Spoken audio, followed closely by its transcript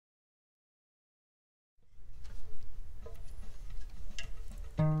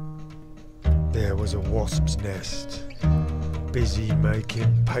There was a wasp's nest, busy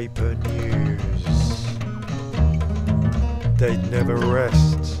making paper news. They'd never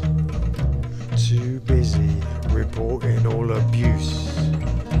rest, too busy reporting all abuse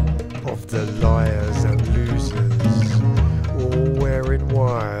of the liars and losers, all wearing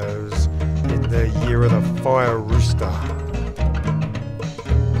wires in the year of the fire rooster.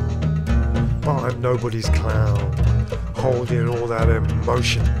 But I'm nobody's clown, holding all that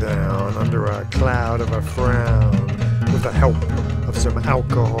emotion down under a cloud of a frown with the help of some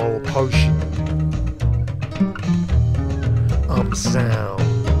alcohol potion. I'm sound,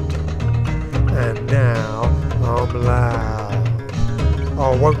 and now I'm loud.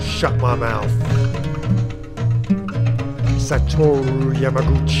 I won't shut my mouth. Satoru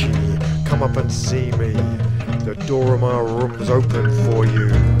Yamaguchi, come up and see me. The door of my room's open for you.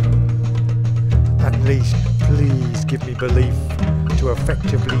 At least, please give me belief to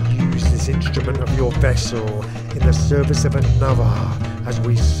effectively use this instrument of your vessel in the service of another as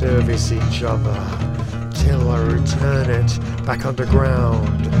we service each other, till I return it back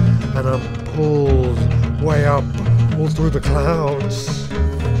underground and I'm pulled way up all through the clouds.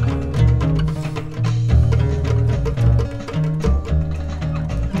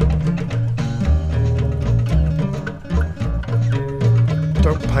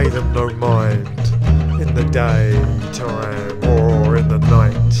 Don't pay them no mind in the daytime or in the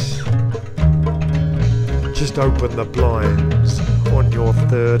night. Just open the blinds on your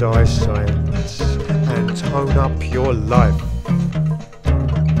third eyesight and tone up your life.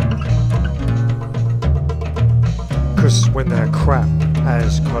 'Cause when their crap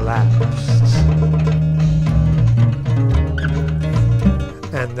has collapsed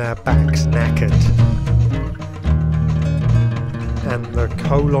and their back's knackered and the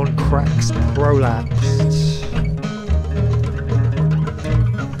colon cracks prolapsed,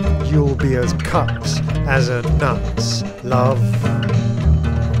 you'll be as cut as a nut, love.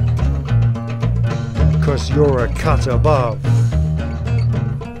 'Cause you're a cut above.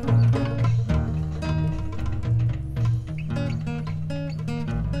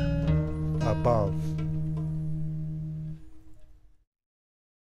 Above.